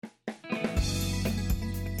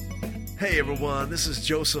Hey everyone, this is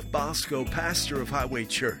Joseph Bosco, pastor of Highway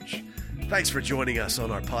Church. Thanks for joining us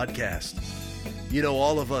on our podcast. You know,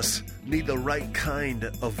 all of us need the right kind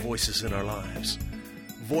of voices in our lives.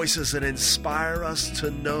 Voices that inspire us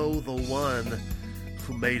to know the one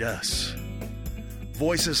who made us.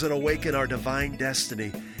 Voices that awaken our divine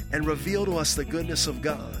destiny and reveal to us the goodness of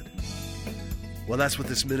God. Well, that's what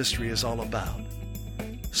this ministry is all about.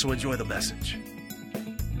 So enjoy the message.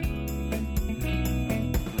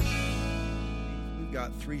 We've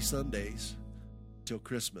got 3 Sundays till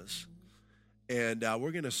Christmas. And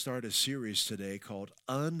we're going to start a series today called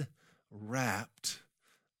Unwrapped.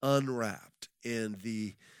 Unwrapped. And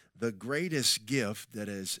the greatest gift that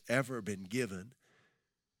has ever been given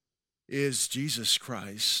is Jesus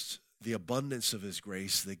Christ, the abundance of his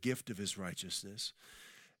grace, the gift of his righteousness.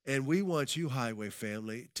 And we want you, Highway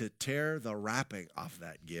family, to tear the wrapping off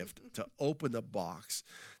that gift, to open the box,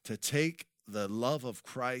 to take the love of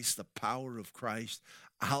Christ, the power of Christ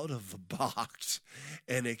out of the box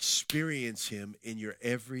and experience him in your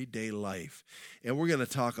everyday life. And we're going to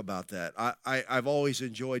talk about that. I've always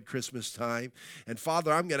enjoyed Christmas time. And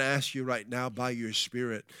Father, I'm going to ask you right now by your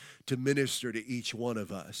Spirit to minister to each one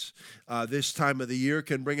of us. This time of the year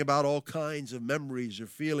can bring about all kinds of memories or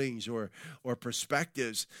feelings or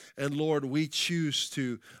perspectives. And Lord, we choose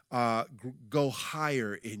to go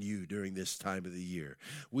higher in you during this time of the year.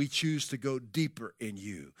 We choose to go deeper in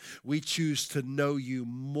you. We choose to know you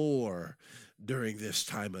more during this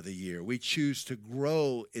time of the year. We choose to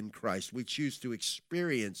grow in Christ. We choose to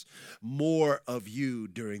experience more of you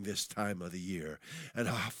during this time of the year. And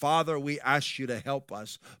Father, we ask you to help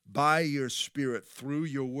us by your Spirit through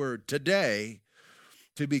your word today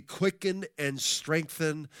to be quickened and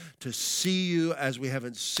strengthened, to see you as we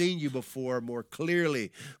haven't seen you before, more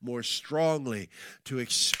clearly, more strongly, to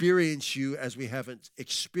experience you as we haven't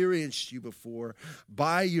experienced you before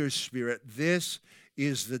by your Spirit. This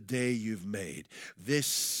is the day you've made,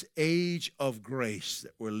 this age of grace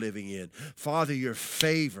that we're living in. Father, your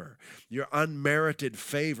favor, your unmerited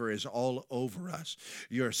favor is all over us.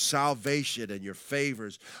 Your salvation and your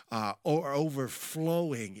favors are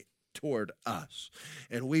overflowing toward us.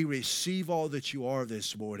 And we receive all that you are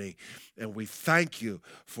this morning, and we thank you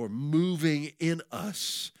for moving in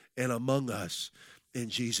us and among us in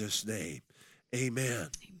Jesus' name. Amen.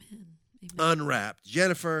 Amen. Unwrapped.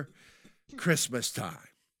 Jennifer, Christmas time.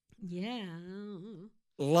 Yeah.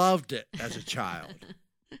 Loved it as a child.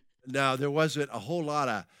 Now, there wasn't a whole lot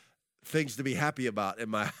of things to be happy about in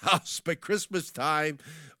my house, but Christmas time,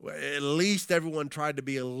 at least everyone tried to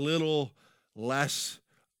be a little less,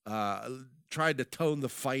 tried to tone the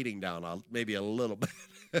fighting down maybe a little bit.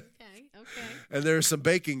 Okay. And there's some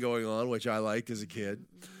baking going on, which I liked as a kid.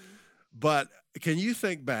 Mm-hmm. But can you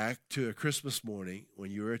think back to a Christmas morning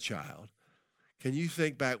when you were a child? Can you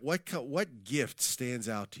think back, what gift stands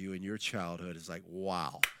out to you in your childhood? It's like,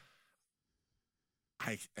 wow,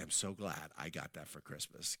 I am so glad I got that for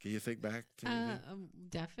Christmas. Can you think back to anything?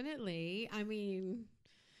 Definitely. I mean,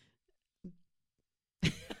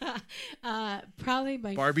 probably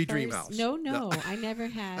my Barbie first, Dreamhouse. No, I never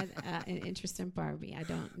had an interest in Barbie. I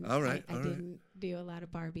don't. All right. I didn't do a lot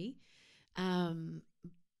of Barbie.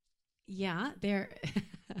 Yeah, there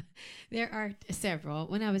are several.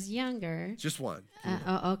 When I was younger. Just one.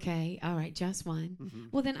 Okay. All right. Just one. Mm-hmm.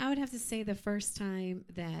 Well, then I would have to say the first time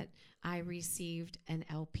that I received an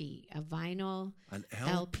LP, a vinyl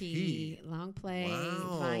LP, long play,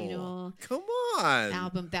 vinyl. Come on.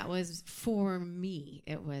 Album that was for me.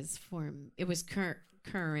 It was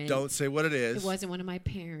current. Don't say what it is. It wasn't one of my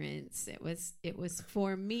parents. It was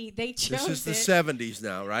for me. They chose it. This is the 70s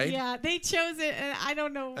now, right? Yeah, they chose it, and I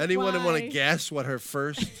don't know Anyone why. want to guess what her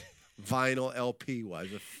first vinyl LP was?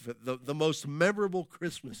 The most memorable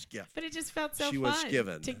Christmas gift. But it just felt so fun. She was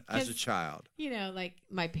given as a child. You know, like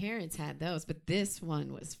my parents had those, but this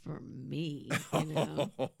one was for me. You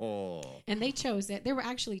know? And they chose it. There were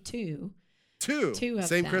actually two. Two of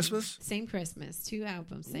same them. Christmas? Same Christmas. 2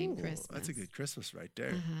 albums, same Christmas. That's a good Christmas right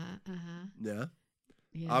there. Yeah.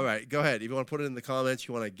 All right, go ahead. If you want to put it in the comments,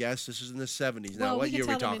 you want to guess. This is in the 70s. Now, what year are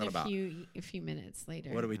we talking about? A few minutes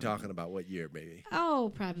later. What are we talking about? What year, maybe?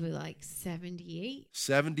 Oh, probably like 78.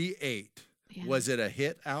 78. Yeah. Was it a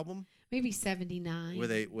hit album? Maybe 79.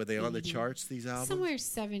 Were they on the charts, these albums? Somewhere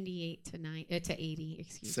 78 to 80,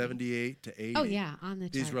 excuse me. 78 to 80? Oh, yeah, on the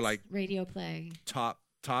charts. These were like radio play. Top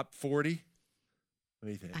 40? What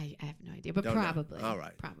do you think? I have no idea, but Don't probably. Know. All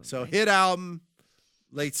right. Probably. So hit album,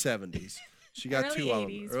 late 70s. She got early 2 of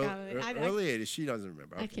 80s, them. Early 80s. She doesn't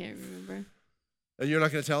remember. Okay. I can't remember. And you're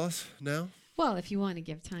not going to tell us now? Well, if you want to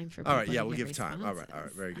give time for people. All right. Yeah, we'll give time. All right.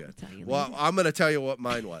 Very good. Well, I'm going to tell you what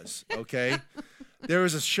mine was, okay? There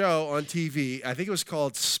was a show on TV. I think it was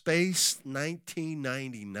called Space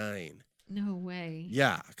 1999. No way.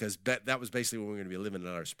 Yeah, because that was basically when we were going to be living in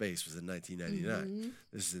outer space was in 1999.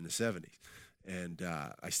 This is in the 70s. And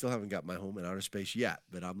I still haven't got my home in outer space yet,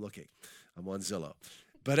 but I'm looking. I'm on Zillow.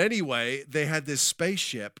 But anyway, they had this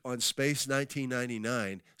spaceship on Space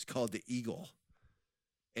 1999. It's called the Eagle.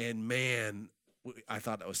 And, man, I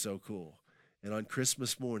thought that was so cool. And on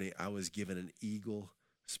Christmas morning, I was given an Eagle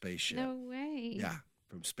spaceship. No way. Yeah,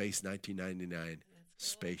 from Space 1999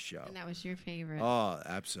 space show. And that was your favorite. Oh,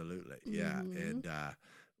 absolutely. Yeah. And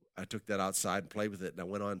I took that outside and played with it. And I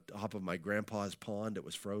went on top of my grandpa's pond. It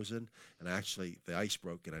was frozen. And the ice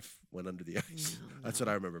broke and I went under the ice. No. That's what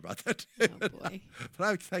I remember about that. Oh, boy.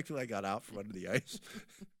 But thankfully I got out from under the ice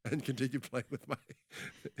and continued playing with my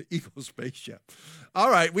Eagle spaceship.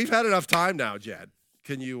 All right. We've had enough time now, Jen.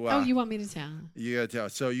 Can you? You want me to tell? You got to tell.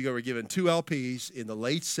 So you were given 2 LPs in the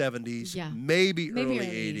late 70s, maybe early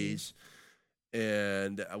 80s.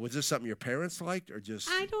 And was this something your parents liked or just?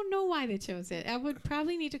 I don't know why they chose it. I would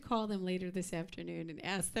probably need to call them later this afternoon and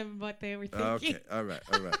ask them what they were thinking. Okay. All right.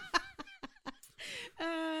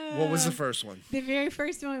 What was the first one? The very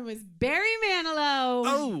first one was Barry Manilow.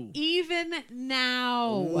 Oh. Even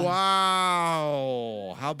Now.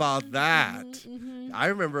 Wow. How about that? I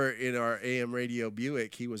remember in our AM radio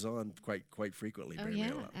Buick, he was on quite frequently. Oh, Barry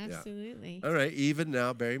Manilow. Absolutely. Yeah. All right. Even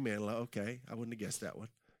Now, Barry Manilow. Okay. I wouldn't have guessed that one.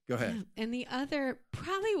 Go ahead. Yeah. And the other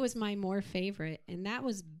probably was my more favorite, and that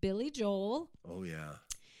was Billy Joel. Oh, yeah.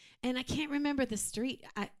 And I can't remember the street.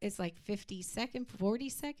 It's like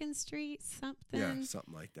 42nd Street, something. Yeah,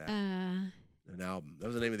 something like that. An album. That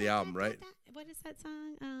was the name of the album, right? What is that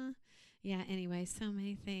song? Yeah, anyway, so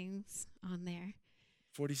many things on there.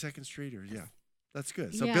 42nd Street, that's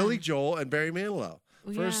good. So Billy Joel and Barry Manilow.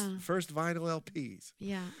 First vinyl LPs.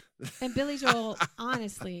 Yeah. And Billy Joel,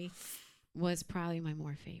 honestly, was probably my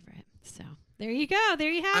more favorite. So there you go. There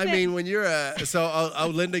you have it. I mean, when you're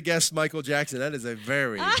Linda guessed Michael Jackson. That is a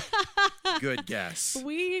very good guess.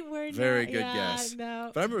 We were very good guess.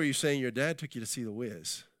 No. But I remember you saying your dad took you to see The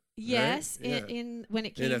Wiz. Yes, right? when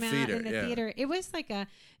it came out theater, in the theater. It was like a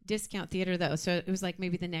discount theater though, so it was like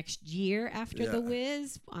maybe the next year after The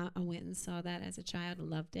Wiz. I went and saw that as a child.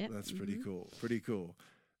 Loved it. That's pretty cool. Pretty cool.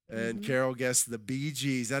 And Carol guessed the Bee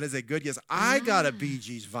Gees. That is a good guess. I got a Bee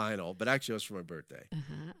Gees vinyl, but actually it was for my birthday.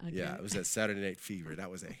 Okay. Yeah, it was that Saturday Night Fever.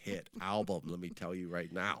 That was a hit album, let me tell you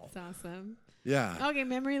right now. That's awesome. Yeah. Okay,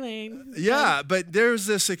 memory lane. Yeah, but there's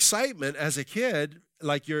this excitement as a kid,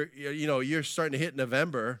 like you're starting to hit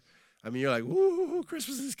November. I mean, you're like, woo,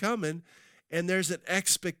 Christmas is coming. And there's an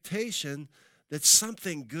expectation that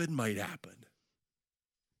something good might happen.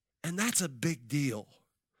 And that's a big deal.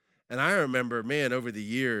 And I remember, man, over the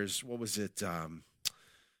years, what was it?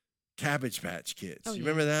 Cabbage Patch Kids. You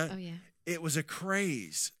remember that? Oh, yeah. It was a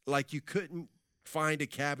craze. Like you couldn't find a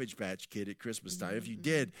Cabbage Patch Kid at Christmas time. If you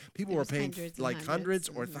did, people were paying hundreds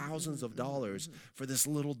or thousands of dollars for this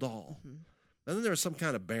little doll. And then there was some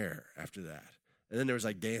kind of bear after that. And then there was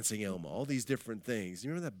like Dancing Elmo, all these different things.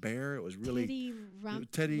 You remember that bear? It was really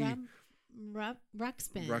Teddy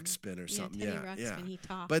Ruxpin or something. Yeah, Ruxpin, he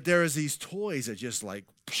talked. But there was these toys that just like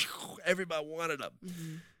everybody wanted them.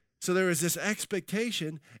 So there was this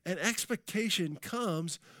expectation, and expectation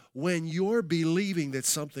comes when you're believing that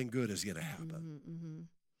something good is going to happen.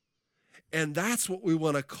 And that's what we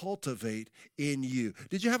want to cultivate in you.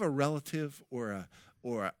 Did you have a relative or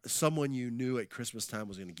someone you knew at Christmas time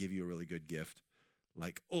was going to give you a really good gift?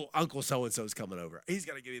 Like, oh, Uncle so-and-so is coming over. He's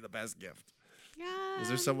going to give you the best gift. Was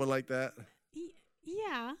there someone like that?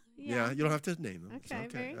 Yeah. You don't have to name them. Okay,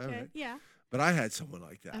 very good. Right. Yeah. But I had someone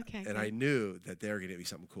like that. Okay. And I knew that they were going to be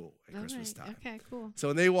something cool at Christmas time. Okay, cool. So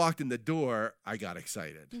when they walked in the door, I got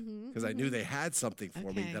excited because I knew they had something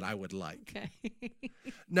for me that I would like. Okay.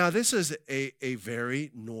 Now, this is a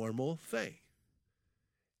very normal thing.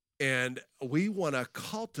 And we want to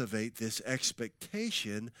cultivate this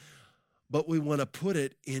expectation, but we want to put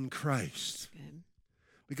it in Christ. Good.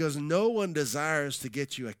 Because no one desires to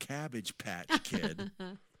get you a Cabbage Patch Kid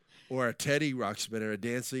or a Teddy Ruxpin or a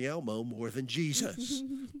Dancing Elmo more than Jesus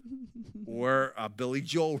or a Billy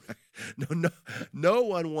Joel. No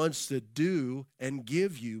one wants to do and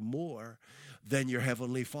give you more than your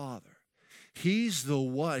Heavenly Father. He's the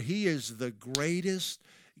one. He is the greatest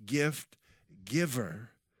gift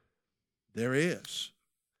giver there is.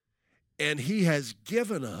 And He has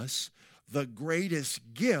given us the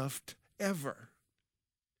greatest gift ever.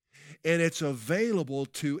 And it's available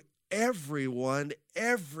to everyone,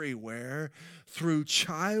 everywhere, through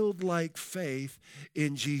childlike faith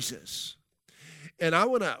in Jesus. And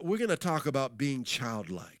we're going to talk about being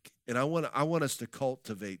childlike. And I want us to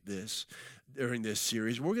cultivate this during this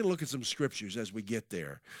series. We're going to look at some scriptures as we get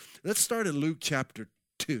there. Let's start in Luke chapter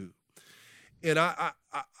 2. And I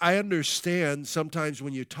understand sometimes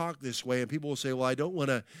when you talk this way, and people will say, "Well, I don't want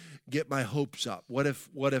to get my hopes up. What if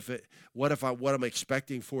what I'm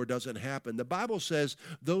expecting for doesn't happen?" The Bible says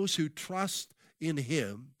those who trust in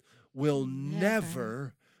Him will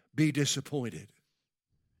never be disappointed.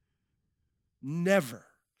 Never.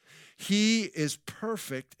 He is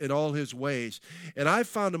perfect in all His ways. And I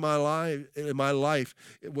found in my life,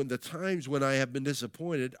 when the times when I have been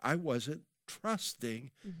disappointed, I wasn't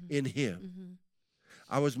trusting in Him.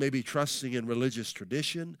 I was maybe trusting in religious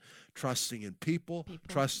tradition, trusting in people.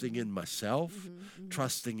 Trusting in myself,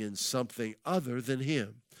 trusting in something other than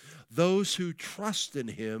Him. Those who trust in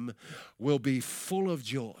Him will be full of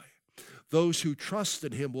joy. Those who trust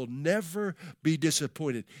in Him will never be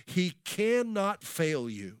disappointed. He cannot fail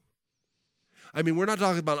you. I mean, we're not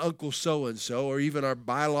talking about Uncle so-and-so or even our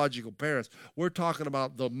biological parents. We're talking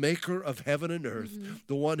about the maker of heaven and earth,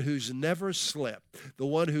 the one who's never slept, the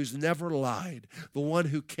one who's never lied, the one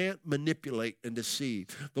who can't manipulate and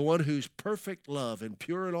deceive, the one who's perfect love and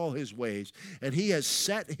pure in all His ways. And He has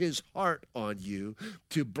set His heart on you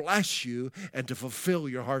to bless you and to fulfill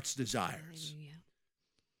your heart's desires. Hallelujah.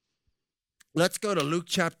 Let's go to Luke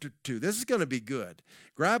chapter 2. This is going to be good.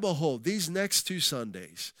 Grab a hold. These next 2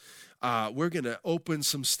 Sundays, we're going to open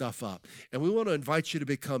some stuff up. And we want to invite you to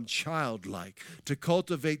become childlike, to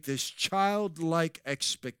cultivate this childlike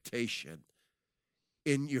expectation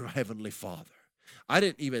in your Heavenly Father. I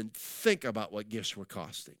didn't even think about what gifts were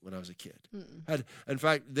costing when I was a kid. In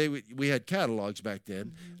fact, we had catalogs back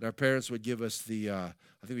then, and our parents would give us the, I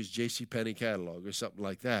think it was JCPenney catalog or something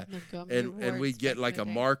like that. And we'd get like a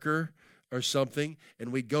marker or something, and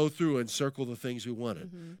we'd go through and circle the things we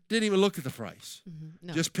wanted. Didn't even look at the price.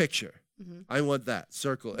 No. Just picture. I want that,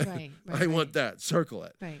 circle it. Right, I want that, circle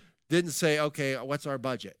it. Right. Didn't say, okay, what's our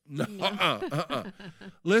budget? No.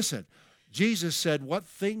 Listen, Jesus said, what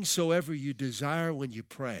things soever you desire when you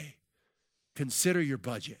pray, consider your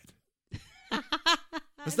budget.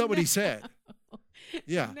 That's not what He said.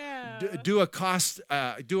 Yeah. No.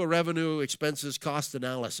 Do a revenue expenses cost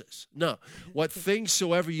analysis. No. What things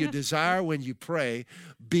soever you desire when you pray,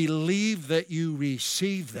 believe that you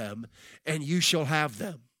receive them and you shall have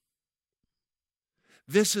them.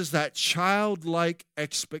 This is that childlike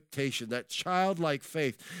expectation, that childlike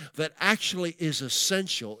faith that actually is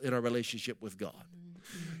essential in our relationship with God.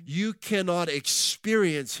 You cannot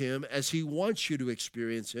experience Him as He wants you to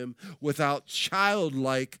experience Him without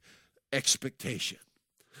childlike expectation,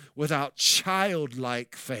 without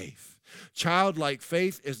childlike faith. Childlike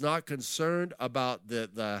faith is not concerned about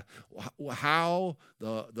the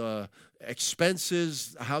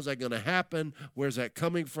expenses, how's that going to happen, where's that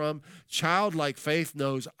coming from. Childlike faith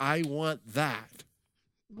knows, I want that.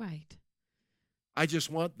 Right. I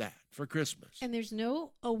just want that for Christmas. And there's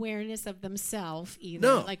no awareness of themselves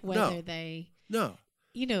either, like whether they... No.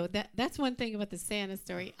 You know, that's one thing about the Santa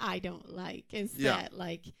story I don't like, is that,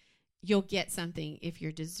 like, you'll get something if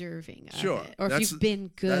you're deserving of it, or if you've been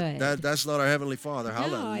good. That's not our Heavenly Father.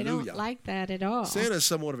 Hallelujah. No, I don't like that at all. Santa's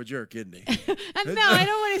somewhat of a jerk, isn't he? No, I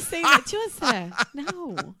don't want to say that. Joseph,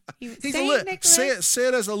 no.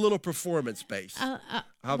 Santa's a little performance-based. How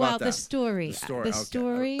about that? The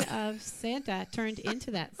story of Santa turned into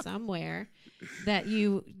that somewhere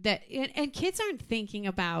and kids aren't thinking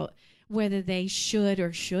about whether they should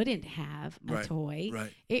or shouldn't have a toy.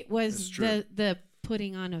 Right. It was the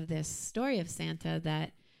putting on of this story of Santa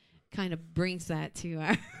that kind of brings that to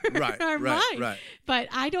our, our mind. Right. But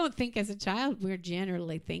I don't think as a child we're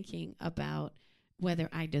generally thinking about whether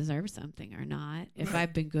I deserve something or not, if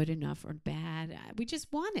I've been good enough or bad. We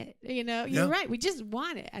just want it. You know, you're right. We just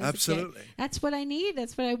want it. Absolutely. That's what I need.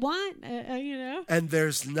 That's what I want, you know. And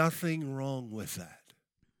there's nothing wrong with that.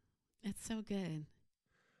 That's so good.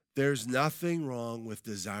 There's nothing wrong with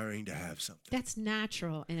desiring to have something. That's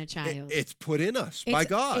natural in a child. It's put in us by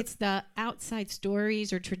God. It's the outside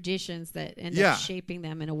stories or traditions that end up shaping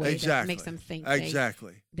them in a way that makes them think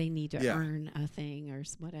they need to earn a thing or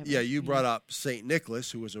whatever. Yeah, you brought up St.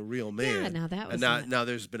 Nicholas, who was a real man. Yeah, now that was now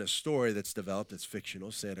there's been a story that's developed that's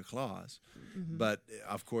fictional, Santa Claus. But,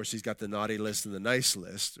 of course, he's got the naughty list and the nice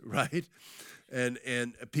list, right? And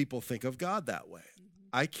people think of God that way.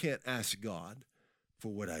 I can't ask God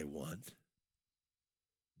for what I want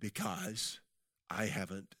because I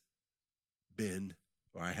haven't been,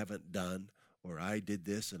 or I haven't done, or I did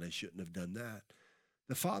this and I shouldn't have done that.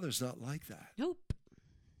 The Father's not like that. Nope.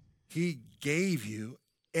 He gave you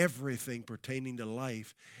everything pertaining to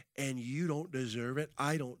life, and you don't deserve it.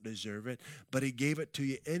 I don't deserve it, but he gave it to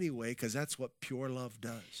you anyway, because that's what pure love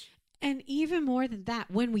does. And even more than that,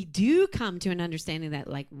 when we do come to an understanding that,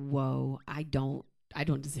 like, whoa, I don't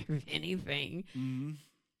deserve anything. Mm-hmm.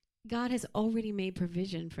 God has already made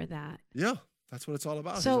provision for that. Yeah, that's what it's all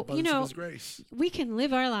about. So, His abundance of His grace. We can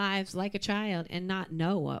live our lives like a child and not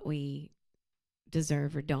know what we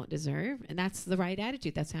deserve or don't deserve. And that's the right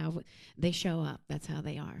attitude. That's how they show up. That's how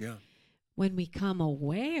they are. Yeah. When we come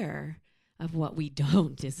aware of what we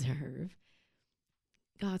don't deserve,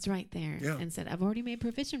 God's right there and said, I've already made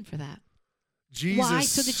provision for that. Jesus. Why?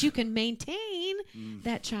 So that you can maintain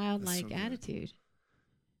that childlike attitude.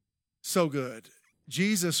 So good.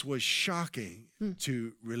 Jesus was shocking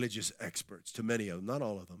to religious experts, to many of them, not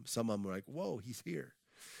all of them. Some of them were like, whoa, he's here.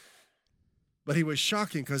 But he was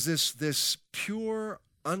shocking because this pure,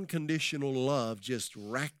 unconditional love just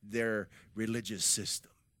wrecked their religious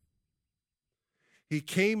system. He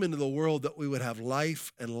came into the world that we would have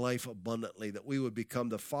life and life abundantly, that we would become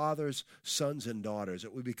the Father's sons and daughters,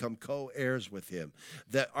 that we become co-heirs with him,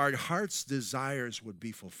 that our heart's desires would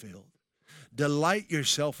be fulfilled. Delight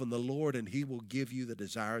yourself in the Lord, and he will give you the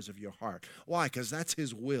desires of your heart. Why? Because that's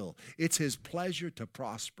his will. It's his pleasure to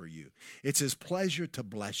prosper you. It's his pleasure to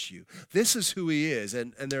bless you. This is who he is.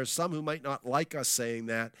 And there are some who might not like us saying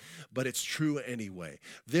that, but it's true anyway.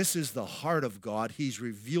 This is the heart of God. He's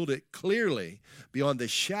revealed it clearly beyond the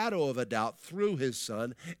shadow of a doubt through his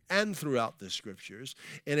Son and throughout the Scriptures.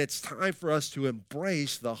 And it's time for us to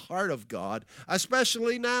embrace the heart of God,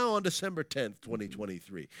 especially now on December 10th,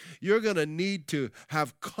 2023. You're going to need to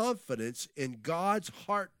have confidence in God's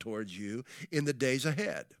heart towards you in the days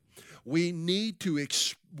ahead. We need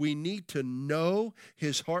to know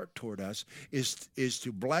his heart toward us is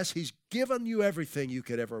to bless. He's given you everything you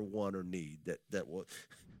could ever want or need. That will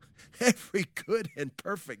every good and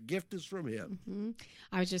perfect gift is from him. Mm-hmm.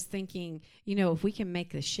 I was just thinking, if we can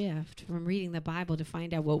make the shift from reading the Bible to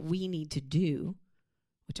find out what we need to do,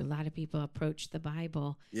 which a lot of people approach the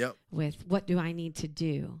Bible with, what do I need to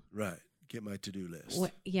do? Right. Get my to-do list.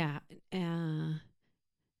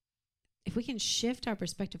 If we can shift our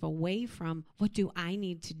perspective away from what do I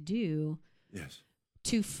need to do,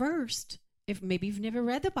 to first, if maybe you've never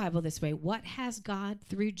read the Bible this way, what has God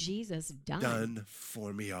through Jesus done? Done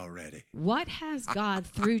for me already. What has God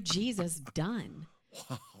through Jesus done?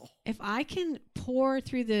 Wow. If I can pour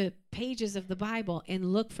through the pages of the Bible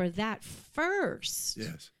and look for that first,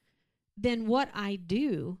 then what I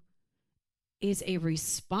do is a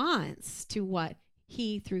response to what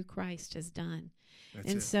he through Christ has done.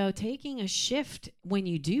 So taking a shift when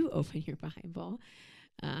you do open your Bible,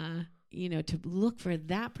 to look for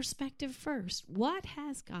that perspective first. What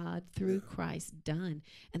has God through Christ done?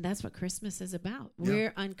 And that's what Christmas is about.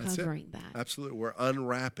 We're uncovering that. Absolutely. We're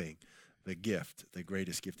unwrapping the gift, the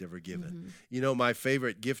greatest gift ever given. My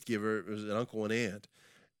favorite gift giver was an uncle and aunt.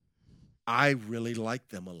 I really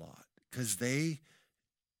liked them a lot because they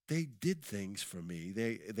did things for me.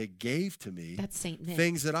 They gave to me That's Saint Nick.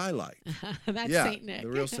 Things that I liked. That's Saint Nick. The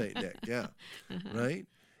real Saint Nick. Yeah. Right?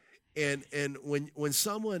 And when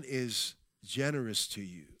someone is generous to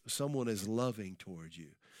you, someone is loving towards you,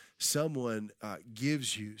 someone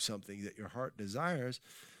gives you something that your heart desires,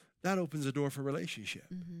 that opens a door for relationship.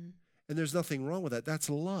 And there's nothing wrong with that. That's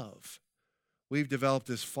love. We've developed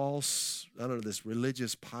this false, this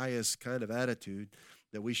religious, pious kind of attitude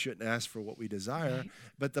that we shouldn't ask for what we desire. Right.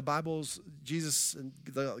 But the Bible's, Jesus and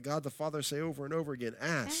God the Father say over and over again,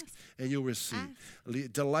 ask and you'll receive.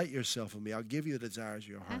 Delight yourself in me. I'll give you the desires of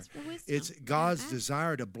your heart. It's God's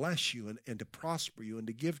desire to bless you and to prosper you and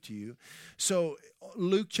to give to you. So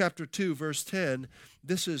Luke chapter 2, verse 10,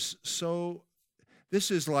 this is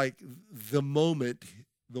like the moment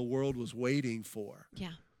the world was waiting for.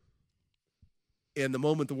 Yeah. And the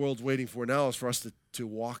moment the world's waiting for now is for us to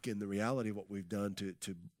walk in the reality of what we've done to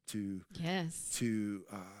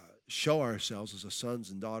show ourselves as the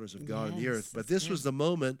sons and daughters of God in the earth. But this was the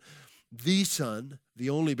moment the Son, the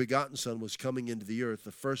only begotten Son, was coming into the earth,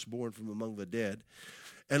 the firstborn from among the dead.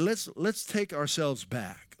 And let's take ourselves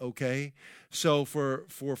back, okay? So for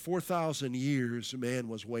 4,000 years, man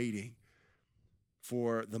was waiting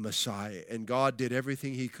for the Messiah, and God did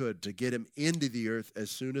everything he could to get him into the earth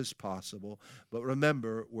as soon as possible. But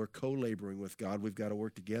remember, we're co-laboring with God. We've got to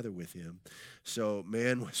work together with him. So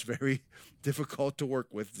man was very difficult to work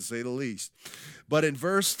with, to say the least. But in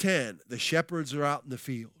verse 10, the shepherds are out in the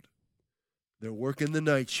field. They're working the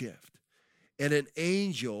night shift, and an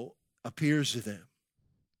angel appears to them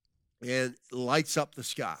and lights up the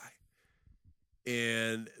sky,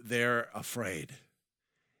 and they're afraid.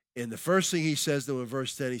 And the first thing he says to them in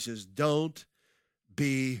verse 10, he says, don't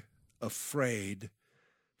be afraid,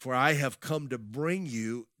 for I have come to bring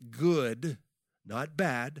you good, not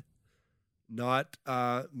bad, not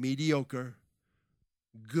mediocre,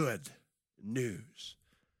 good news.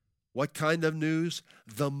 What kind of news?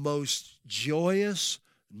 The most joyous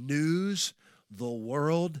news the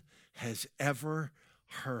world has ever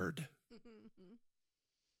heard.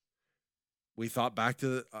 We thought back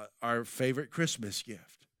to our favorite Christmas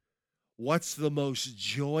gift. What's the most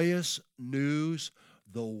joyous news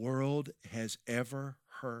the world has ever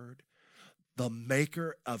heard? The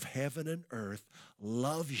maker of heaven and earth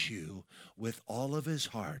loves you with all of his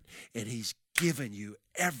heart, and he's given you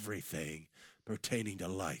everything pertaining to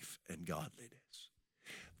life and godliness.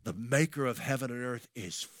 The maker of heaven and earth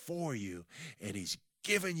is for you, and he's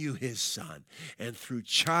given you his son. And through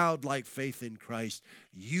childlike faith in Christ,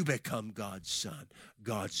 you become God's son,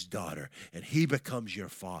 God's daughter, and he becomes your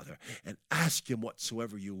father. And ask him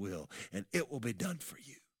whatsoever you will, and it will be done for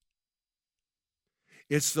you.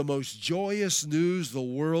 It's the most joyous news the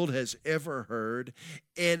world has ever heard,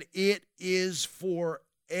 and it is for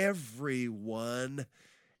everyone,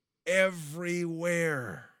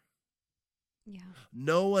 everywhere. Yeah.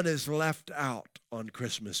 No one is left out on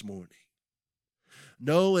Christmas morning.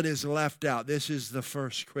 No one is left out. This is the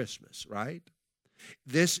first Christmas, right?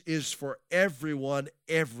 This is for everyone,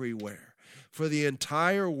 everywhere, for the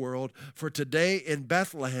entire world. For today in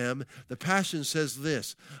Bethlehem, the Passion says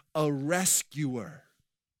this: a rescuer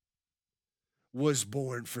was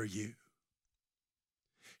born for you.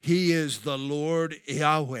 He is the Lord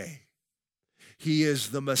Yahweh. He is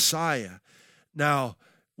the Messiah. Now,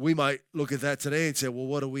 we might look at that today and say, well,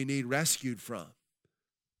 what do we need rescued from?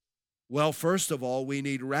 Well, first of all, we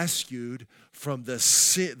need rescued from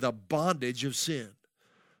the bondage of sin,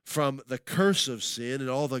 from the curse of sin and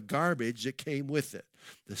all the garbage that came with it.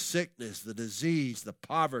 The sickness, the disease, the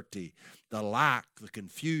poverty, the lack, the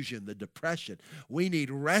confusion, the depression. We need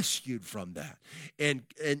rescued from that. And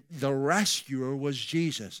the rescuer was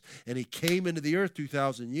Jesus. And he came into the earth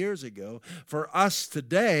 2,000 years ago. For us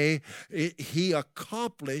today, he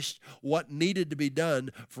accomplished what needed to be done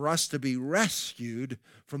for us to be rescued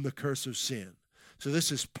from the curse of sin. So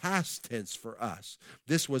this is past tense for us.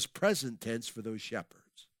 This was present tense for those shepherds.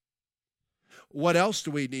 What else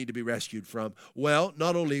do we need to be rescued from? Well,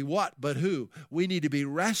 not only what, but who? We need to be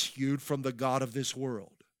rescued from the god of this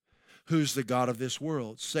world. Who's the god of this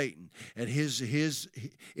world? Satan. And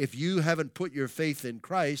if you haven't put your faith in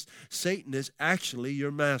Christ, Satan is actually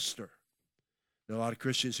your master. There are a lot of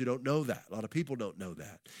Christians who don't know that. A lot of people don't know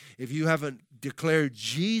that. If you haven't declared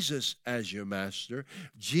Jesus as your master,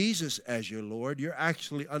 Jesus as your Lord, you're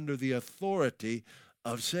actually under the authority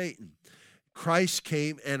of Satan. Christ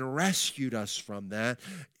came and rescued us from that.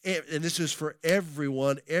 And this is for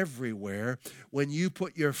everyone, everywhere. When you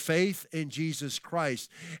put your faith in Jesus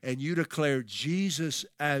Christ and you declare Jesus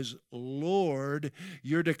as Lord,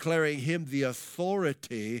 you're declaring him the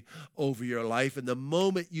authority over your life. And the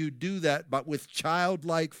moment you do that, but with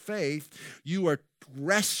childlike faith, you are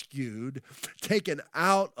rescued, taken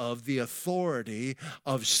out of the authority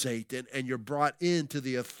of Satan, and you're brought into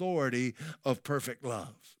the authority of perfect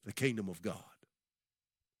love, the kingdom of God.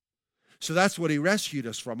 So that's what he rescued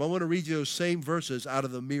us from. I want to read you those same verses out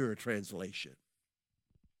of the Mirror translation.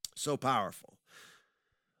 So powerful.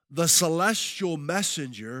 The celestial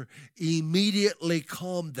messenger immediately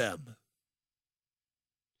calmed them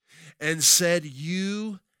and said,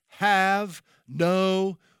 "You have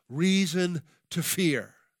no reason to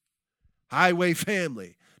fear." Highway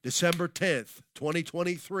family, December 10th,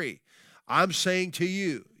 2023. I'm saying to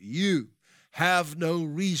you, you have no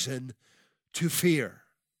reason to fear.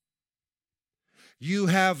 You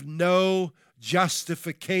have no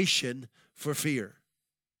justification for fear.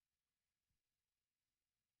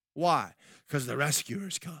 Why? Because the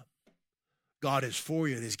rescuer's come. God is for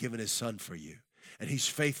you and has given his son for you. And he's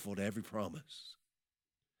faithful to every promise.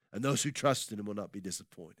 And those who trust in him will not be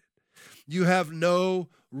disappointed. You have no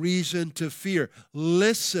reason to fear.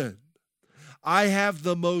 Listen, I have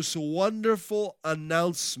the most wonderful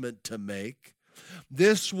announcement to make.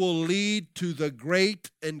 This will lead to the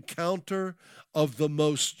great encounter of the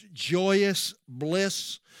most joyous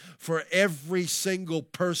bliss for every single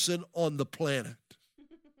person on the planet.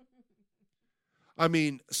 I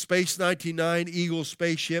mean, Space 99, Eagle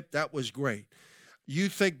spaceship, that was great. You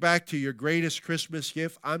think back to your greatest Christmas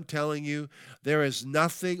gift, I'm telling you, there is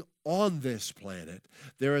nothing on this planet.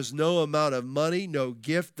 There is no amount of money, no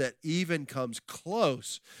gift that even comes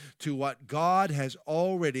close to what God has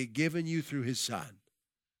already given you through his son.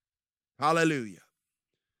 Hallelujah.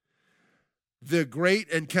 the great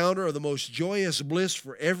encounter of the most joyous bliss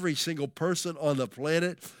for every single person on the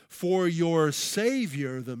planet. For your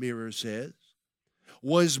Savior, the mirror says,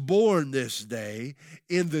 was born this day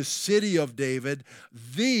in the city of David,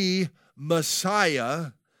 the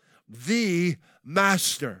Messiah, the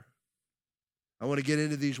Master. I want to get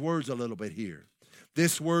into these words a little bit here.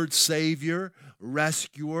 This word Savior,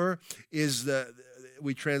 rescuer, is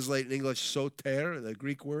we translate in English soter, the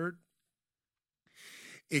Greek word.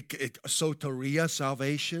 Soteria,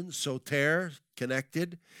 salvation, soter,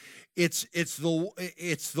 connected. It's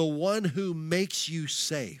the one who makes you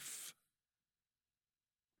safe.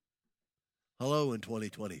 Hello in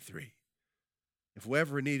 2023. If we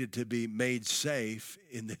ever needed to be made safe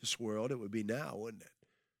in this world, it would be now, wouldn't it?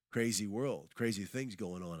 Crazy world, crazy things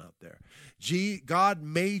going on out there. God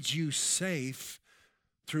made you safe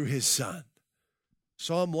through his Son.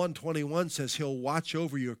 Psalm 121 says he'll watch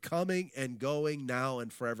over your coming and going now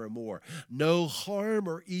and forevermore. No harm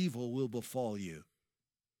or evil will befall you.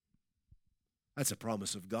 That's a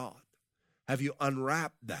promise of God. Have you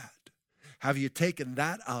unwrapped that? Have you taken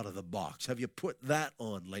that out of the box? Have you put that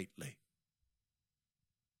on lately?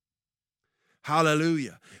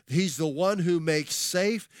 Hallelujah. He's the one who makes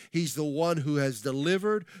safe. He's the one who has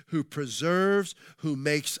delivered, who preserves, who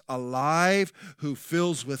makes alive, who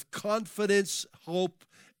fills with confidence, hope,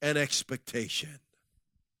 and expectation.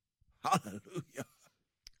 Hallelujah.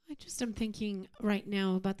 I'm thinking right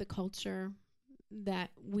now about the culture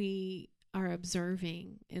that we are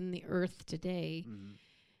observing in the earth today. Mm-hmm.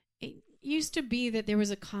 It used to be that there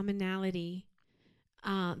was a commonality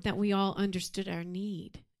that we all understood our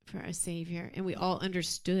need for a Savior, and we all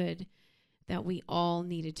understood that we all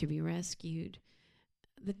needed to be rescued.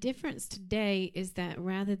 The difference today is that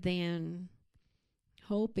rather than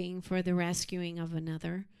hoping for the rescuing of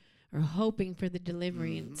another or hoping for the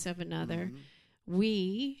deliverance of another,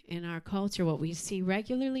 we, in our culture, what we see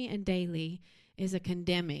regularly and daily is a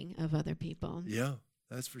condemning of other people. Yeah,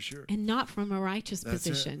 that's for sure. And not from a righteous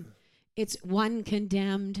position. It's one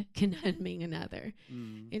condemned condemning another.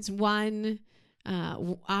 It's one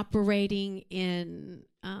operating in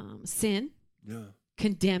sin,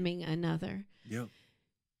 condemning another. Yeah.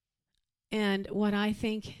 And what I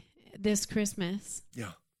think this Christmas,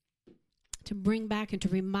 to bring back and to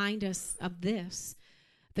remind us of this,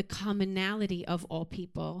 the commonality of all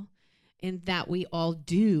people, and that we all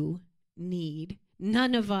do need.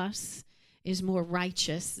 None of us is more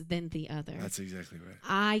righteous than the other. That's exactly right.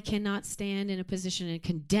 I cannot stand in a position and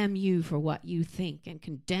condemn you for what you think and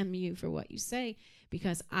condemn you for what you say,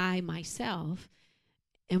 because I myself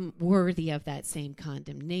am worthy of that same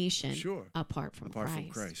condemnation apart from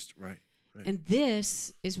Christ. Right. And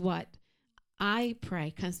this is what I pray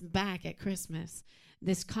comes back at Christmas,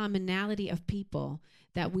 this commonality of people,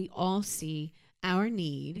 that we all see our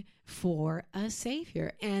need for a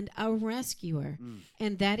Savior and a rescuer,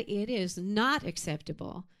 and that it is not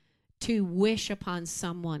acceptable to wish upon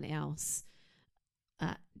someone else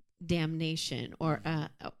damnation or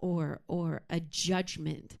a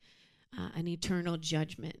judgment, an eternal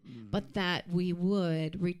judgment, but that we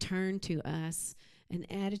would return to us an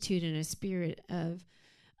attitude and a spirit of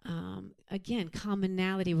again,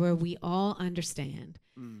 commonality, where we all understand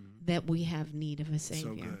that we have need of a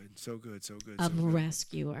Savior. So good. Of a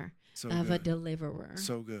rescuer, of a deliverer.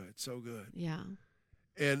 So good. Yeah.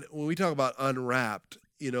 And when we talk about unwrapped,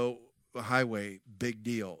 a highway, big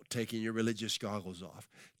deal. Taking your religious goggles off.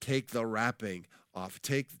 Take the wrapping off.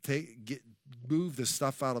 Move the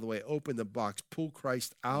stuff out of the way. Open the box. Pull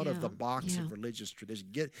Christ out of the box of religious tradition.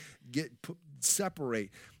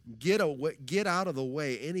 Separate. Get out of the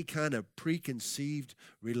way any kind of preconceived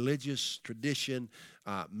religious tradition,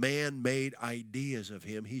 man-made ideas of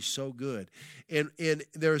him. He's so good. And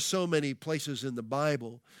there are so many places in the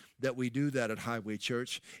Bible that we do that at Highway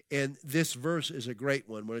Church. And this verse is a great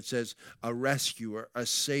one when it says a rescuer, a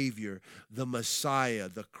Savior, the Messiah,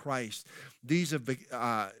 the Christ. These have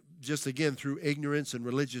just again through ignorance and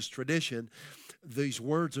religious tradition, these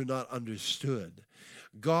words are not understood.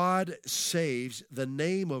 God saves. The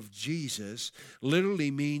name of Jesus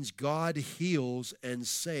literally means God heals and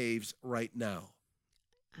saves right now.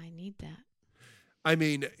 I need that. I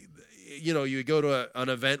mean, you go to an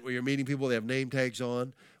event where you're meeting people, they have name tags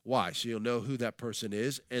on. Why? So you'll know who that person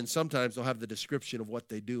is. And sometimes they'll have the description of what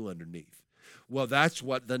they do underneath. Well, that's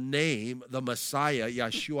what the name, the Messiah,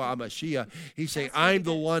 Yeshua HaMashiach, he's saying, I'm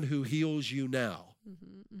the one who heals you now.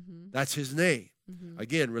 That's his name.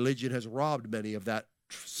 Again, religion has robbed many of that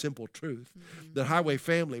simple truth. The Highway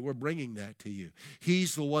family, we're bringing that to you.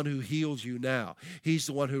 He's the one who heals you now. He's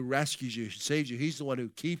the one who rescues you, saves you. He's the one who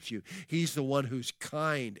keeps you. He's the one who's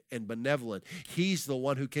kind and benevolent. He's the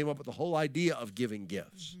one who came up with the whole idea of giving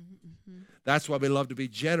gifts. That's why we love to be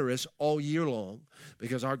generous all year long,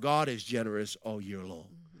 because our God is generous all year long.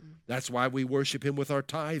 That's why we worship him with our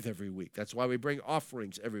tithe every week. That's why we bring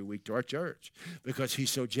offerings every week to our church, because he's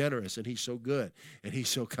so generous and he's so good and he's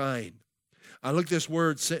so kind. I look at this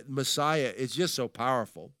word, Messiah. It's just so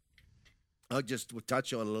powerful. I'll just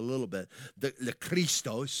touch on it a little bit. The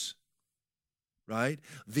Christos, right?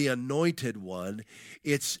 The anointed one.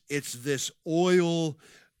 It's this oil.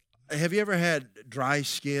 Have you ever had dry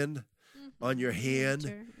skin on your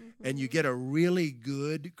hand? And you get a really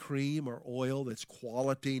good cream or oil that's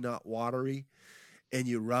quality, not watery, and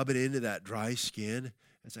you rub it into that dry skin.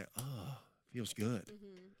 It's like, oh, feels good.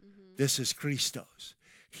 This is Christos.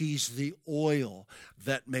 He's the oil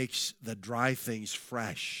that makes the dry things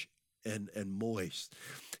fresh and moist.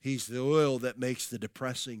 He's the oil that makes the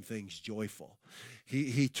depressing things joyful.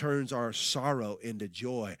 He turns our sorrow into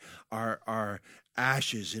joy, our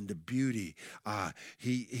ashes into beauty.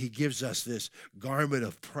 He gives us this garment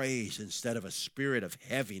of praise instead of a spirit of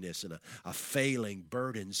heaviness and a failing,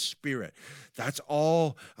 burdened spirit. That's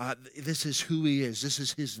all. This is who he is. This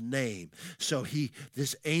is his name. So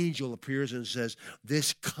this angel appears and says,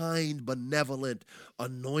 this kind, benevolent,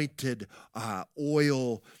 anointed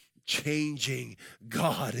oil changing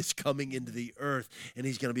God is coming into the earth, and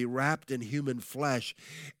he's going to be wrapped in human flesh.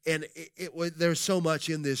 And there's so much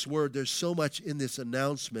in this word, there's so much in this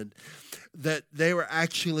announcement, that they were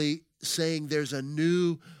actually saying there's a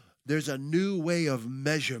new way of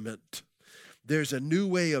measurement. There's a new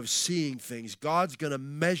way of seeing things. God's going to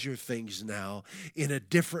measure things now in a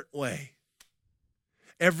different way.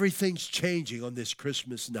 Everything's changing on this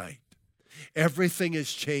Christmas night. Everything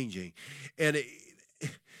is changing. And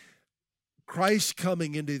Christ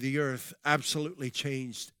coming into the earth absolutely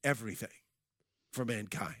changed everything for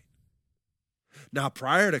mankind. Now,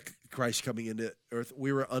 prior to Christ coming into earth,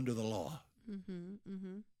 we were under the law.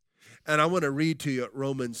 And I want to read to you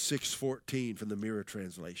Romans 6:14 from the Mirror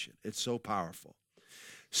Translation. It's so powerful.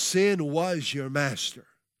 Sin was your master,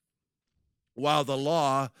 while the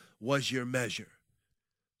law was your measure.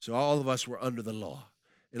 So all of us were under the law.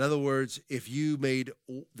 In other words, if you made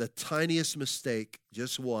the tiniest mistake,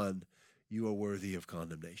 just one, you are worthy of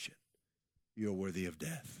condemnation. You are worthy of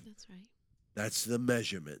death. That's right. That's the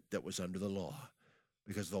measurement that was under the law,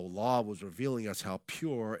 because the law was revealing us how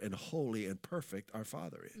pure and holy and perfect our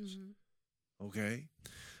Father is. Okay?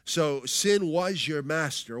 So sin was your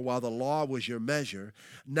master while the law was your measure.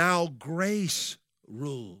 Now grace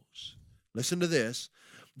rules. Listen to this.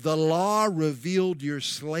 The law revealed your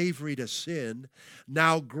slavery to sin.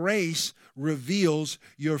 Now grace reveals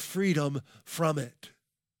your freedom from it.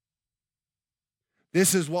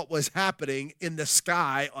 This is what was happening in the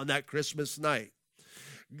sky on that Christmas night.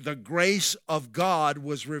 The grace of God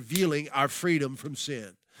was revealing our freedom from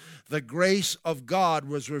sin. The grace of God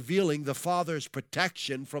was revealing the Father's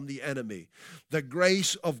protection from the enemy. The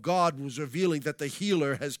grace of God was revealing that the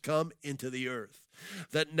healer has come into the earth.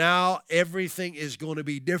 That now everything is going to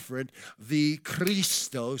be different. The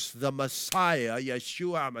Christos, the Messiah,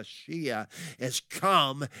 Yeshua Mashiach, has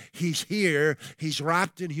come. He's here. He's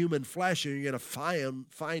wrapped in human flesh, and you're going to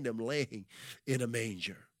find him laying in a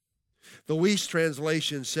manger. The Weiss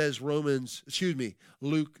translation says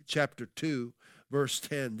Luke chapter 2, verse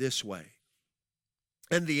 10 this way.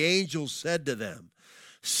 And the angel said to them,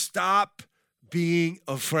 stop being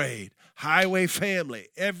afraid. Highway family,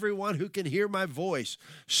 everyone who can hear my voice,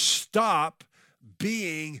 stop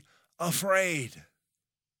being afraid.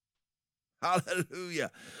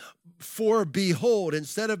 Hallelujah. For behold,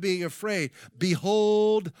 instead of being afraid,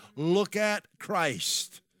 behold, look at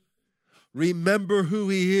Christ. Remember who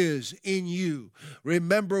he is in you.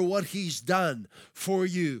 Remember what he's done for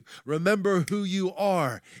you. Remember who you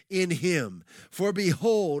are in him. For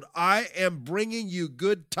behold, I am bringing you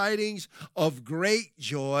good tidings of great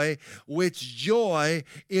joy, which joy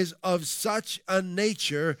is of such a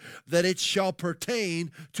nature that it shall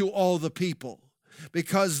pertain to all the people.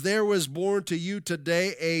 Because there was born to you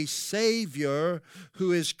today a Savior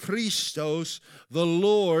who is Christos, the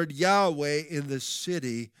Lord Yahweh, in the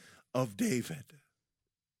city of David.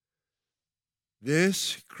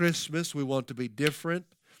 This Christmas, we want to be different,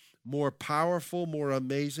 more powerful, more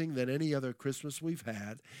amazing than any other Christmas we've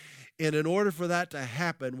had. And in order for that to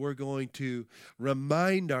happen, we're going to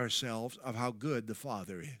remind ourselves of how good the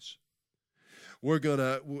Father is. We're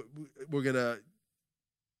gonna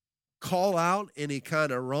call out any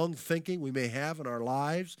kind of wrong thinking we may have in our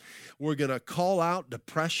lives. We're going to call out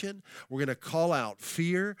depression. We're going to call out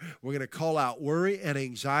fear. We're going to call out worry and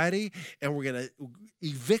anxiety, and we're going to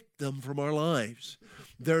evict them from our lives.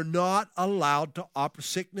 They're not allowed to operate.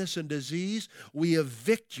 Sickness and disease, we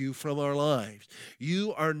evict you from our lives.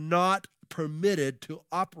 You are not permitted to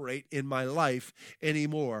operate in my life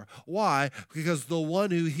anymore. Why? Because the one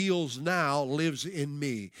who heals now lives in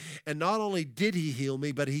me. And not only did he heal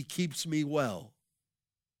me, but he keeps me well.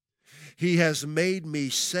 He has made me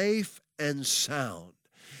safe and sound.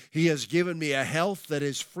 He has given me a health that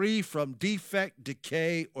is free from defect,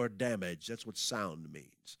 decay, or damage. That's what sound means.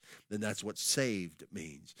 And that's what saved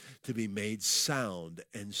means, to be made sound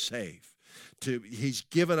and safe. He's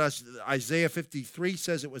given us, Isaiah 53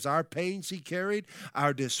 says it was our pains he carried,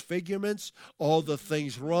 our disfigurements, all the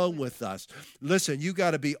things wrong with us. Listen, you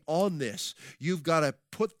got to be on this. You've got to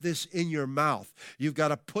put this in your mouth. You've got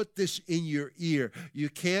to put this in your ear. You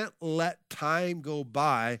can't let time go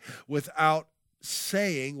by without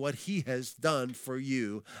saying what he has done for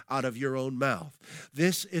you out of your own mouth.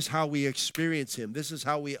 This is how we experience him. This is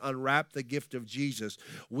how we unwrap the gift of Jesus.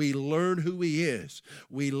 We learn who he is.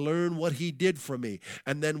 We learn what he did for me.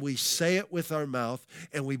 And then we say it with our mouth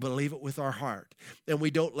and we believe it with our heart. And we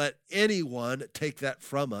don't let anyone take that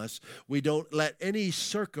from us. We don't let any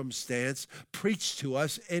circumstance preach to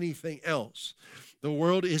us anything else. The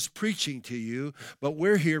world is preaching to you, but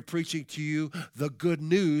we're here preaching to you the good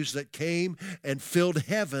news that came and filled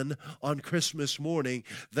heaven on Christmas morning,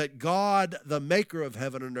 that God, the maker of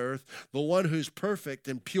heaven and earth, the one who's perfect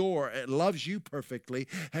and pure and loves you perfectly,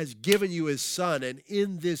 has given you his Son. And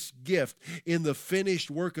in this gift, in the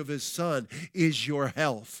finished work of his Son, is your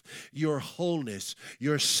health, your wholeness,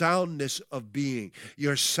 your soundness of being,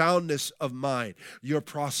 your soundness of mind, your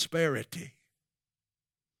prosperity.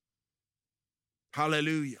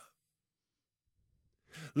 Hallelujah.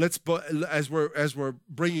 Let's, as we're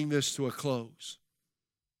bringing this to a close,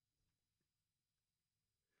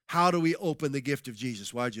 how do we open the gift of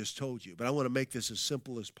Jesus? Well, I just told you, but I want to make this as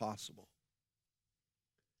simple as possible.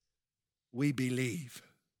 We believe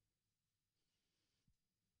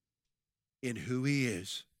in who he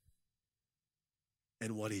is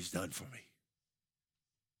and what he's done for me.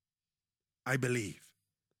 I believe.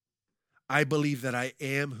 I believe that I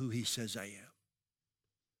am who he says I am.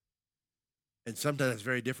 And sometimes it's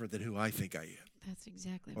very different than who I think I am. That's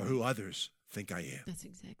exactly right. Or who others think I am. That's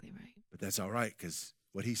exactly right. But that's all right, because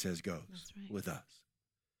what he says goes right. with us.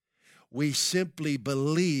 We simply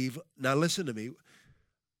believe. Now listen to me.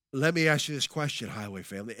 Let me ask you this question, Highway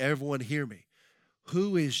family. Everyone hear me.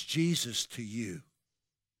 Who is Jesus to you?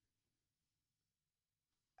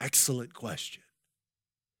 Excellent question.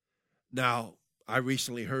 Now, I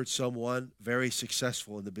recently heard someone very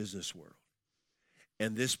successful in the business world.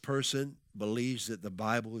 And this person believes that the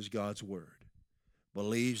Bible is God's word,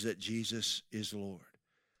 believes that Jesus is Lord.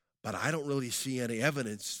 But I don't really see any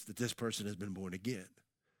evidence that this person has been born again.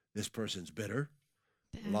 This person's bitter,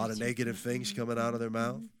 a lot of negative things coming out of their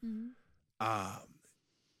mouth.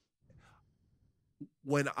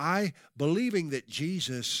 When I believing that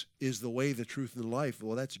Jesus is the way, the truth, and the life,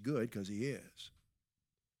 well, that's good because he is.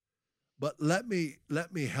 But let me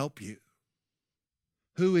help you.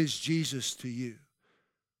 Who is Jesus to you?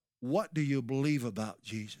 What do you believe about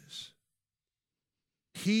Jesus?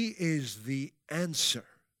 He is the answer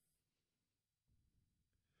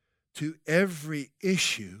to every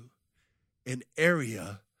issue and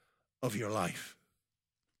area of your life.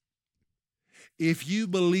 If you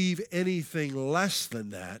believe anything less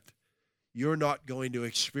than that, you're not going to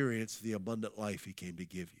experience the abundant life he came to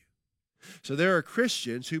give you. So there are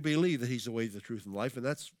Christians who believe that he's the way, the truth, and life, and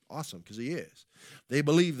that's awesome because he is. They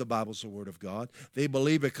believe the Bible's the Word of God. They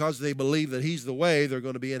believe because they believe that he's the way, they're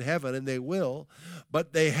going to be in heaven, and they will.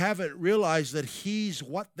 But they haven't realized that he's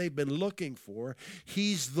what they've been looking for.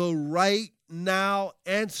 He's the right now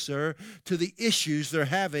answer to the issues they're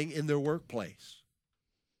having in their workplace.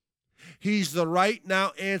 He's the right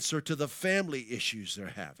now answer to the family issues they're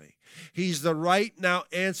having. He's the right now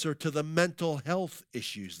answer to the mental health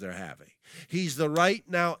issues they're having. He's the right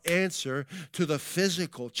now answer to the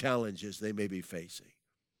physical challenges they may be facing.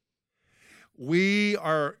 We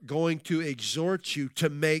are going to exhort you to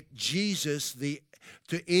make Jesus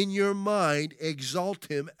to in your mind exalt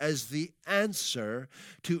him as the answer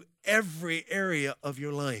to every area of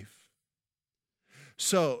your life.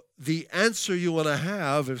 So the answer you want to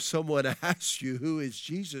have if someone asks you who is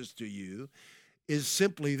Jesus to you is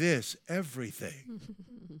simply this: everything.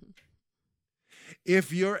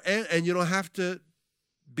 If you're, and you don't have to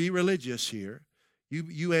be religious here,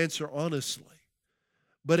 you answer honestly.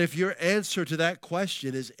 But if your answer to that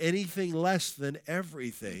question is anything less than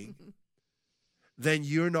everything, then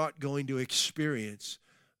you're not going to experience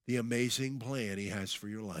the amazing plan he has for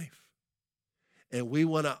your life. And we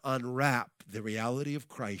want to unwrap the reality of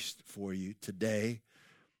Christ for you today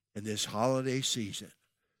in this holiday season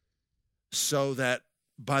so that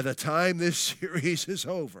by the time this series is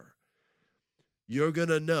over, you're going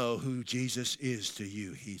to know who Jesus is to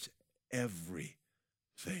you. He's everything.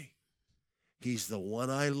 He's the one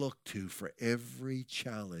I look to for every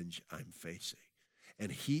challenge I'm facing.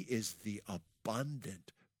 And he is the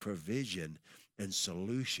abundant provision and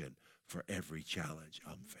solution for every challenge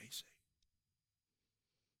I'm facing.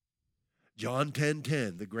 John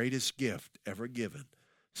 10:10, the greatest gift ever given,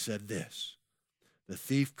 said this: the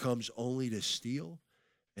thief comes only to steal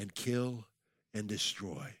and kill and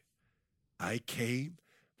destroy. I came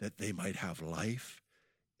that they might have life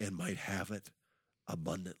and might have it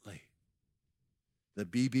abundantly. The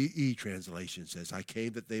BBE translation says, I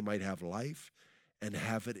came that they might have life and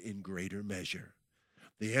have it in greater measure.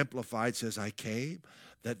 The Amplified says, I came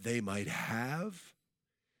that they might have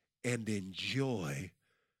and enjoy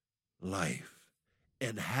life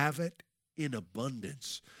and have it in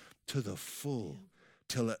abundance to the full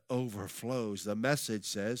till it overflows. The Message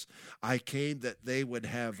says, I came that they would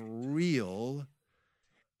have real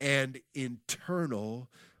and internal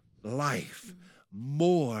life,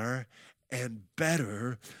 more and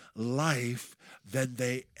better life than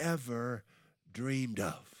they ever dreamed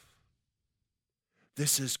of.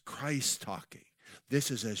 This is Christ talking. This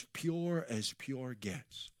is as pure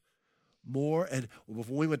gets. More, and when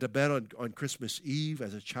we went to bed on Christmas Eve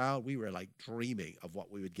as a child, we were like dreaming of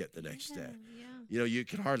what we would get the next day. Yeah. You know, you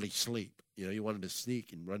could hardly sleep. You know, you wanted to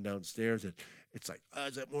sneak and run downstairs, and it's like,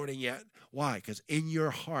 is it morning yet? Why? Because in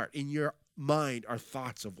your heart, in your mind, are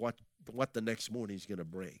thoughts of what the next morning is going to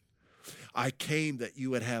bring. I came that you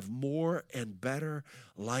would have more and better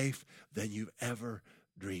life than you've ever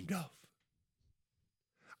dreamed of.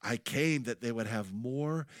 I came that they would have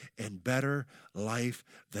more and better life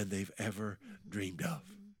than they've ever dreamed of.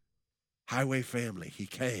 Highway family, he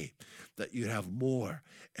came that you'd have more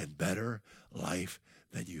and better life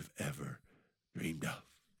than you've ever dreamed of.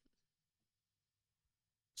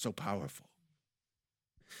 So powerful.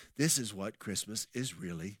 This is what Christmas is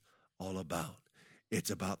really all about. It's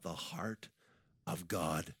about the heart of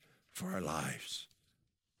God for our lives.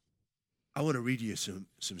 I want to read you some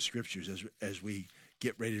scriptures as we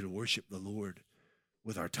get ready to worship the Lord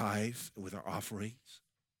with our tithes and with our offerings.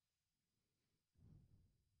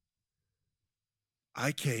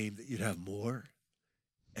 I came that you'd have more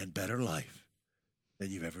and better life than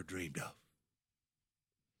you've ever dreamed of.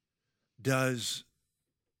 Does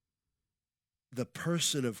the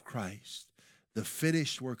person of Christ, the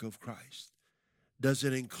finished work of Christ, does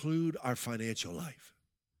it include our financial life?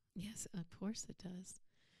 Yes, of course it does.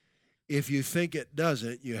 If you think it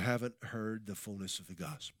doesn't, you haven't heard the fullness of the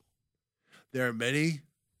gospel. There are many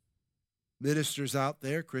ministers out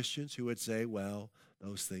there, Christians, who would say, well,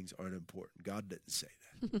 those things aren't important. God didn't say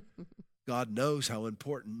that. God knows how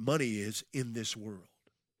important money is in this world.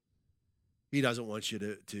 He doesn't want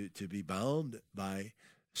you to be bound by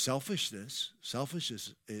selfishness.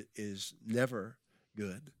 Selfishness is never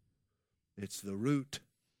good. It's the root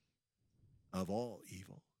of all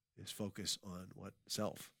evil, is focus on what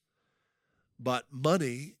self. But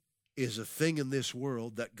money is a thing in this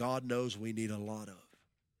world that God knows we need a lot of.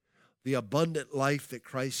 The abundant life that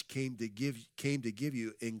Christ came to give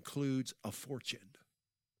you includes a fortune,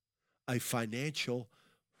 a financial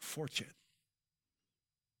fortune.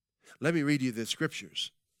 Let me read you the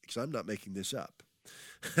scriptures, because I'm not making this up.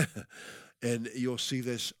 And you'll see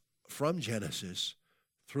this from Genesis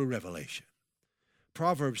through Revelation.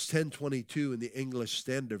 Proverbs 10:22 in the English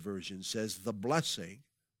Standard Version says, the blessing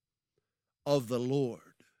of the Lord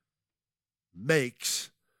makes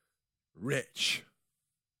rich.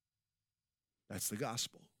 That's the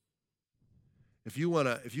gospel. If you want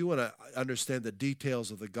to understand the details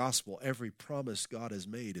of the gospel, every promise God has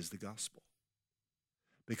made is the gospel.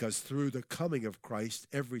 Because through the coming of Christ,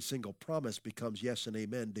 every single promise becomes yes and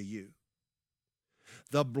amen to you.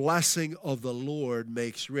 The blessing of the Lord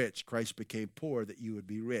makes rich. Christ became poor that you would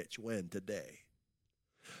be rich. When? Today.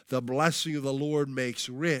 The blessing of the Lord makes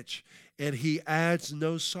rich, and he adds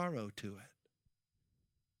no sorrow to it.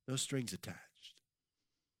 No strings attached.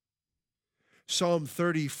 Psalm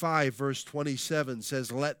 35, verse 27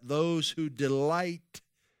 says, let those who delight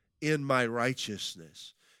in my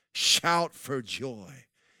righteousness shout for joy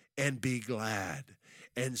and be glad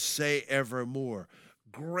and say evermore,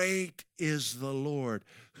 great is the Lord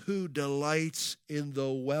who delights in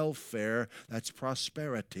the welfare, that's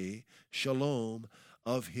prosperity, shalom,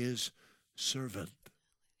 of his servant.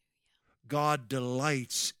 God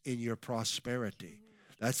delights in your prosperity.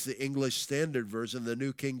 That's the English Standard Version. The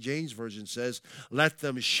New King James Version says, let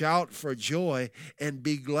them shout for joy and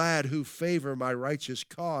be glad who favor my righteous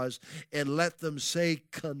cause, and let them say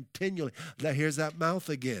continually. Now, here's that mouth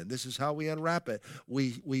again. This is how we unwrap it.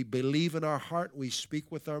 We believe in our heart. We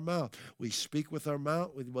speak with our mouth. We speak with our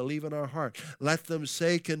mouth. We believe in our heart. Let them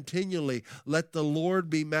say continually, let the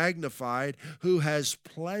Lord be magnified, who has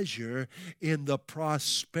pleasure in the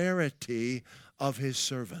prosperity of his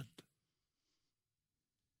servant.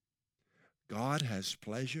 God has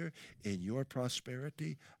pleasure in your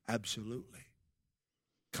prosperity? Absolutely.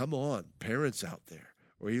 Come on, parents out there.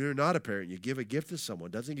 Or you're not a parent, you give a gift to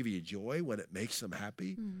someone. Doesn't it give you joy when it makes them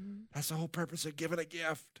happy? Mm-hmm. That's the whole purpose of giving a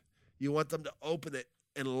gift. You want them to open it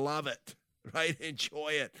and love it, right? Enjoy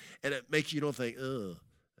it. And it makes you don't think, oh,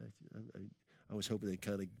 I was hoping they'd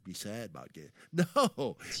kind of be sad about getting.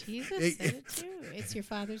 No. Jesus said it too. It's your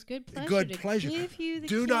Father's good pleasure to give you the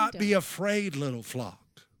kingdom. Do not be afraid, little flock.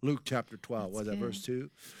 Luke chapter 12, was that verse 2?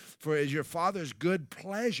 For it is your Father's good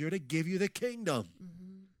pleasure to give you the kingdom.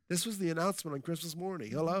 Mm-hmm. This was the announcement on Christmas morning.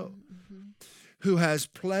 Hello. Mm-hmm. Who has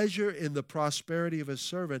pleasure in the prosperity of his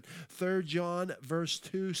servant. 3 John verse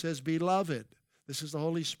 2 says, Beloved. This is the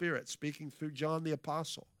Holy Spirit speaking through John the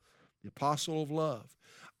apostle of love.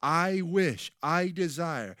 I wish, I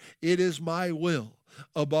desire, it is my will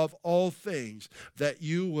above all things that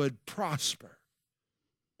you would prosper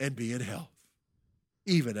and be in health,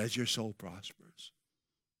 even as your soul prospers.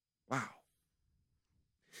 Wow.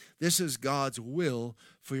 This is God's will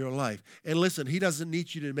for your life. And listen, he doesn't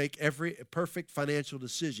need you to make every perfect financial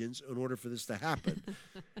decisions in order for this to happen.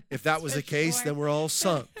 If that was the case, then we're all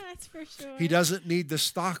sunk. That's for sure. He doesn't need the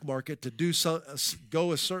stock market to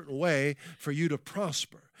go a certain way for you to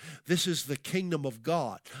prosper. This is the kingdom of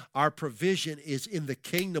God. Our provision is in the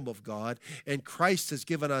kingdom of God, and Christ has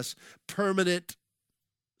given us permanent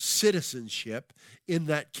citizenship in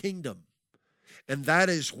that kingdom. And that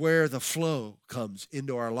is where the flow comes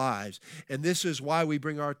into our lives. And this is why we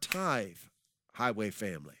bring our tithe, Highway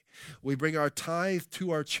family. We bring our tithe to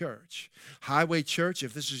our church. Highway Church,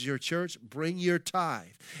 if this is your church, bring your tithe.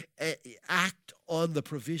 Act on the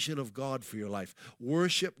provision of God for your life.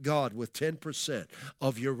 Worship God with 10%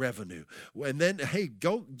 of your revenue. And then, hey,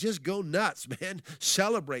 go nuts, man.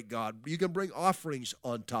 Celebrate God. You can bring offerings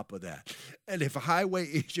on top of that. And if Highway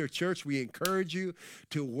is your church, we encourage you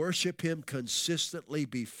to worship him consistently.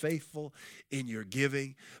 Be faithful in your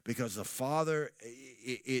giving, because the Father,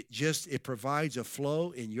 it provides a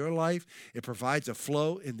flow in your life. It provides a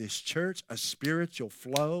flow in this church, a spiritual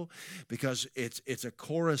flow, because it's a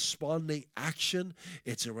corresponding action.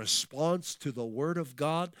 It's a response to the Word of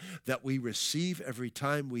God that we receive every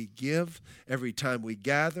time we give, every time we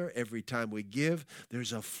gather, every time we give.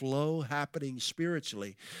 There's a flow happening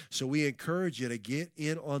spiritually. So we encourage you to get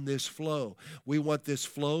in on this flow. We want this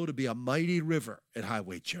flow to be a mighty river at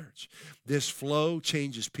Highway Church. This flow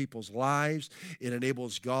changes people's lives. It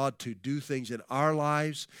enables God to do things in our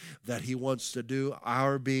lives that he wants to do,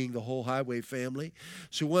 our being the whole Highway family.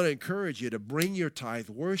 So we want to encourage you to bring your tithe,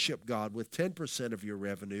 worship God with 10% of your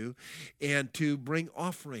revenue, and to bring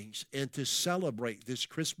offerings and to celebrate this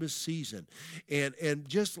Christmas season. And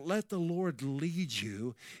just let the Lord lead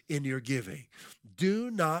you in your giving. Do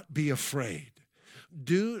not be afraid.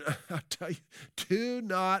 Do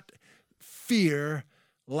not fear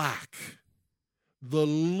lack. The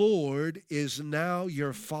Lord is now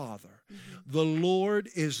your Father. Mm-hmm. The Lord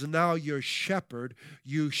is now your shepherd.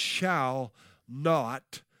 You shall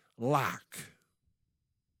not lack.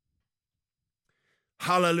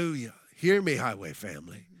 Hallelujah. Hear me, Highway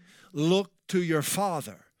family. Look to your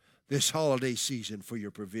Father this holiday season for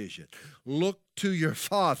your provision. Look to your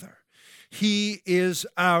Father. He is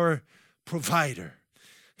our provider.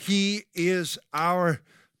 He is our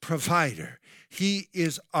provider. He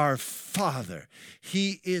is our Father.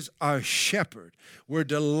 He is our shepherd. We're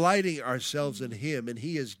delighting ourselves in him, and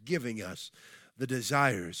he is giving us the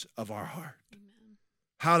desires of our heart. Amen.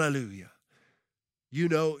 Hallelujah. You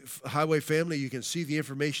know, Highway family, you can see the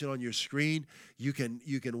information on your screen. You can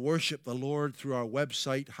worship the Lord through our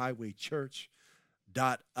website,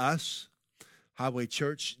 highwaychurch.us.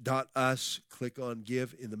 Highwaychurch.us. Click on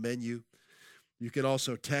Give in the menu. You can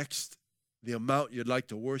also text the amount you'd like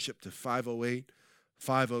to worship to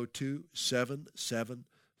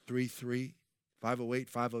 508-502-7733.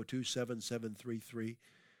 508-502-7733.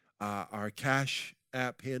 Our Cash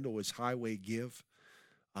App handle is Highway Give.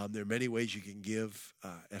 There are many ways you can give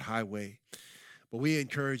at Highway, but we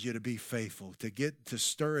encourage you to be faithful, to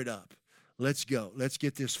stir it up. Let's go. Let's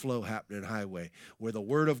get this flow happening highway where the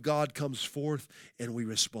word of God comes forth and we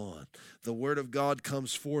respond. The word of God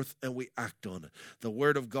comes forth and we act on it. The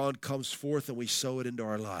word of God comes forth and we sow it into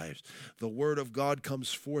our lives. The word of God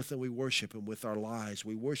comes forth and we worship him with our lives.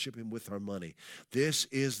 We worship him with our money. This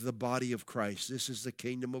is the body of Christ. This is the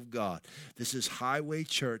kingdom of God. This is Highway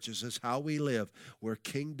Church. This is how we live. We're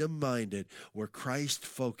kingdom-minded. We're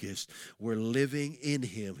Christ-focused. We're living in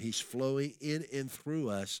him. He's flowing in and through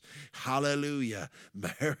us. Hallelujah.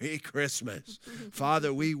 Merry Christmas.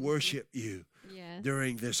 Father, we worship you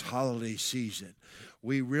during this holiday season.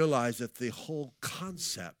 We realize that the whole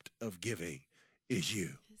concept of giving is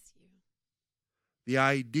you. The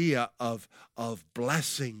idea of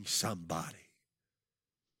blessing somebody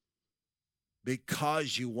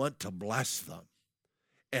because you want to bless them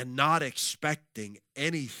and not expecting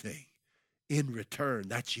anything in return,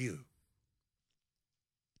 that's you.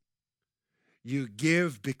 You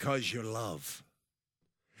give because you love.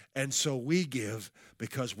 And so we give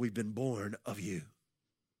because we've been born of you.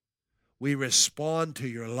 We respond to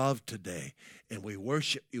your love today, and we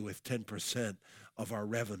worship you with 10% of our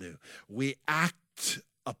revenue. We act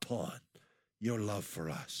upon your love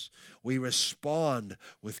for us. We respond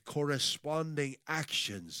with corresponding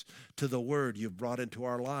actions to the word you've brought into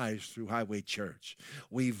our lives through Highway Church.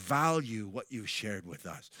 We value what you've shared with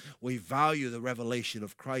us. We value the revelation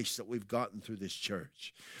of Christ that we've gotten through this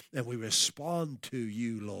church. And we respond to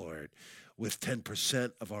you, Lord, with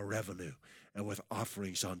 10% of our revenue and with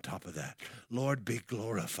offerings on top of that. Lord, be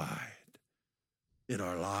glorified in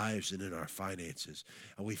our lives and in our finances.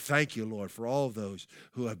 And we thank you, Lord, for all of those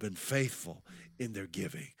who have been faithful in their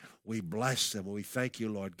giving. We bless them. We thank you,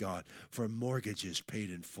 Lord God, for mortgages paid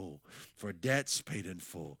in full, for debts paid in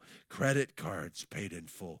full, credit cards paid in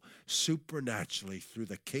full, supernaturally through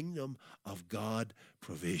the kingdom of God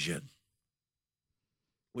provision.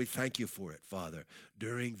 We thank you for it, Father,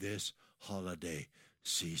 during this holiday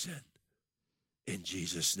season. In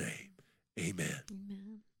Jesus' name, amen.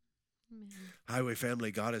 Amen. Amen. Highway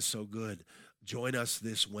family, God is so good. Join us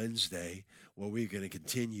this Wednesday where we're going to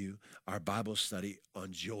continue our Bible study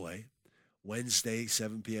on joy. Wednesday,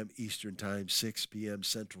 7 p.m. Eastern Time, 6 p.m.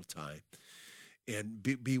 Central Time. And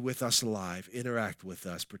be with us live. Interact with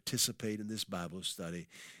us. Participate in this Bible study.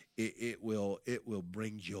 It will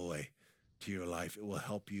bring joy to your life. It will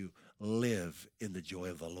help you live in the joy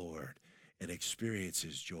of the Lord and experience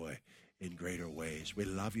his joy in greater ways. We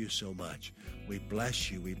love you so much. We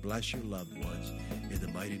bless you. We bless your loved ones in the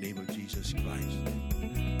mighty name of Jesus Christ.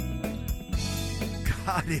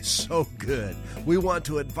 God is so good. We want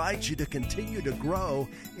to invite you to continue to grow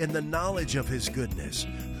in the knowledge of his goodness,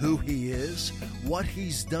 who he is, what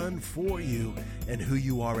he's done for you, and who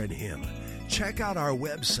you are in him. Check out our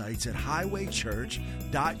websites at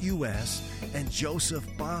highwaychurch.us and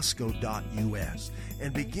josephbosco.us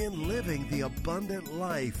and begin living the abundant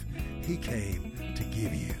life he came to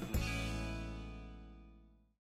give you.